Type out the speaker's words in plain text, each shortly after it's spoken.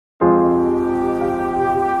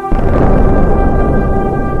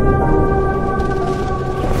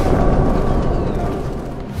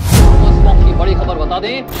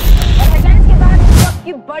दें। और के बाद इस वक्त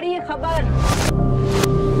की बड़ी खबर।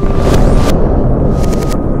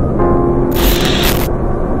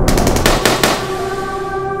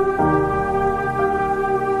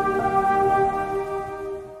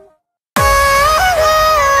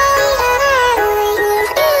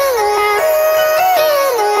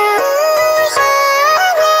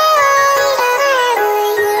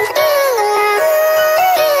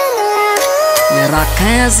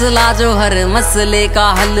 फैसला जो हर मसले का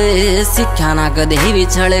हल, सिक्ख्या ना कदे भी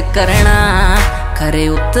छड़ करना। खरे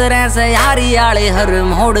उतरे से यारी आले हर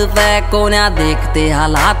मोड़ पे कोन्या देखते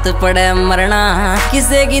हालात पड़े मरना।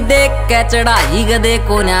 किसे की देख के चढ़ाई गदे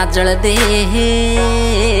कोन्या चढ़ दे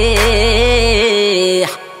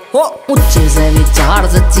हो। ऊंचे से विचार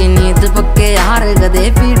सच्ची नींद पक्के हार गदे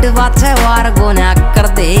पीठ पाछे वार गोन्या कर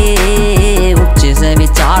दे। ऊंचे से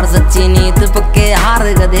विचार सच्ची नींद पक्के हार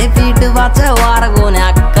गदे पीठ पाछे वार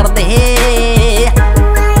गोन्या कर दे।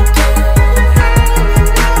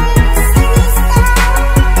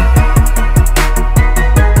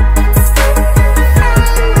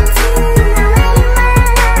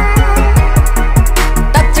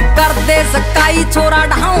 सकाई छोरा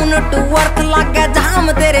डाउन टू अर्थ लागे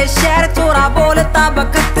जाम तेरे शहर चोरा बोलता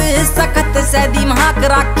बखत सखत से दिमाग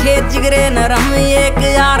रखे जिगरे नरम। एक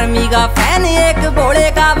आर्मी का फैन एक भोले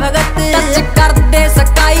का भगत। टच कर दे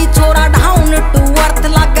सकाई छोरा डाउन टू अर्थ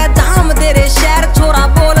लागे जाम तेरे शहर चोरा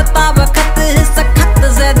बोलता बखत सखत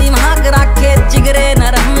से दिमाग रखे जिगरे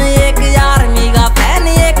नरम। एक आर्मी का फैन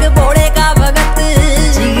एक भोले का भगत।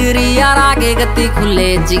 जिगरी यार आगे गति खुले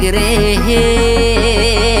जिगरे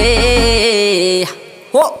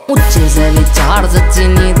हो। ऊंचे से विचार सच्ची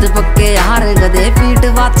नींद पक्के हार गदे पीठ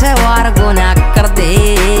पाछे वार गोन्या कर दे।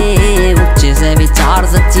 ऊंचे से विचार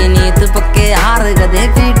सच्ची नींद पक्के हार गदे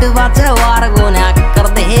पीठ पाछे वार गोन्या कर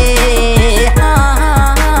दे।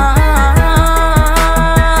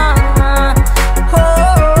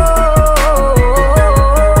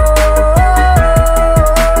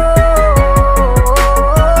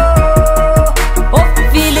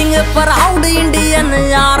 फीलिंग प्राउड इंडियन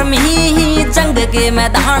आर्मी जंग के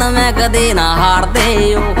मैदान में कदे ना हार दे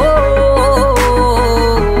हो।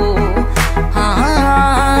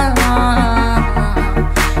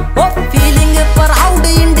 फीलिंग प्राउड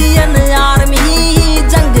इंडियन आर्मी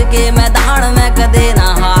जंग के मैदान में कदे ना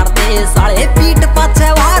हार दे। साले पीठ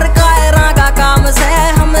पाछे वार कायरा का काम से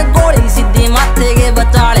हम गोली सीधी माथे के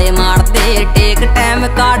बचाले मार दे। टेक टाइम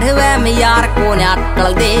काढ़वे में यार को ना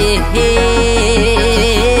टल दे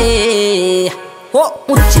हो।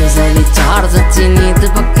 ऊंचे से विचार सच्ची नींद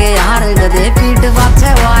पक्के हार गदे पीठ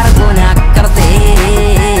पाछे वार गोन्या कर दे।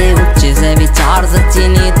 ऊंचे से विचार सच्ची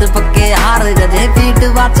नींद पक्के हार गदे पीठ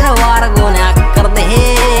पाछे वार गोन्या कर दे।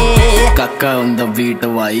 काका ऑन द बीट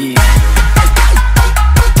भाई।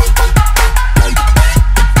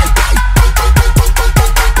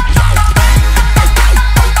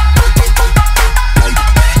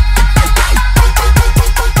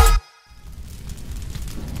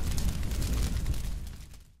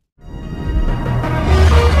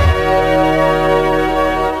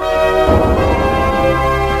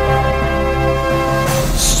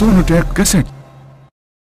 Soni cassette